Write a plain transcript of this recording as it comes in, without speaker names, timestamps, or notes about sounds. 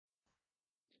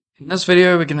In this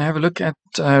video, we're going to have a look at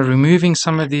removing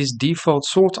some of these default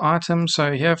sort items.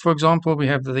 So here, for example, we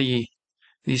have the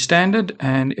standard,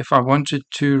 and if I wanted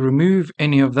to remove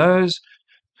any of those,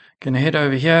 I'm going to head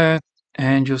over here,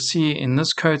 and you'll see in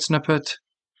this code snippet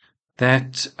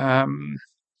that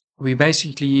we're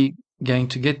basically going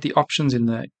to get the options in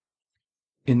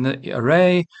the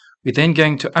array. We're then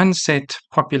going to unset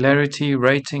popularity,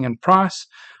 rating, and price.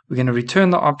 We're going to return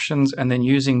the options, and then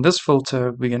using this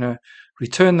filter, we're going to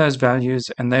return those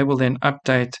values, and they will then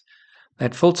update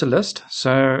that filter list.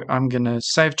 So I'm going to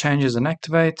save changes and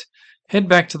activate, head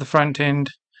back to the front end,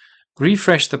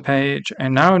 refresh the page,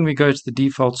 and now when we go to the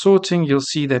default sorting, you'll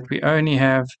see that we only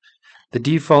have the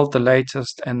default, the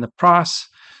latest, and the price.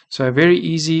 So very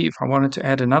easy. If I wanted to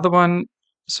add another one,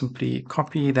 simply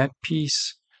copy that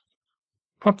piece,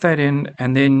 pop that in,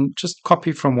 and then just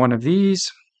copy from one of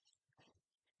these.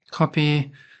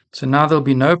 Copy. So now there'll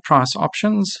be no price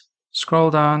options. Scroll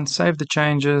down, save the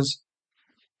changes,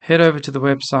 head over to the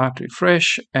website,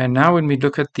 refresh, and now when we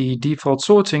look at the default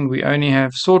sorting, we only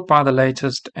have sort by the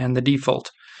latest and the default.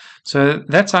 So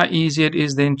that's how easy it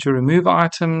is then to remove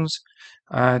items.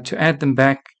 To add them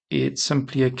back, it's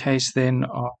simply a case then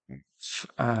of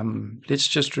let's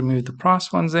just remove the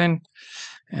price ones then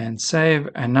and save,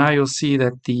 and now you'll see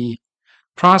that the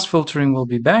price filtering will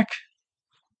be back.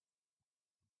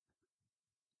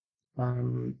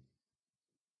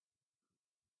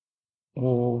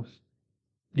 Or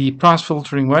the price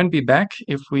filtering won't be back.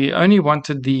 If we only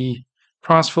wanted the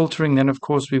price filtering, then of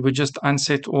course we would just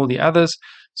unset all the others.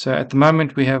 So at the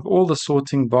moment we have all the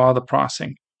sorting bar the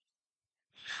pricing.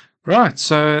 Right,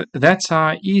 so that's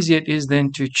how easy it is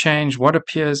then to change what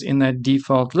appears in that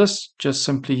default list. Just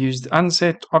simply use the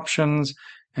unset options,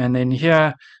 and then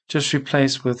here just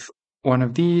replace with one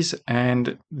of these,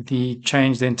 and the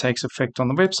change then takes effect on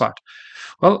the website.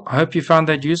 Well, I hope you found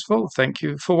that useful. Thank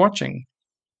you for watching.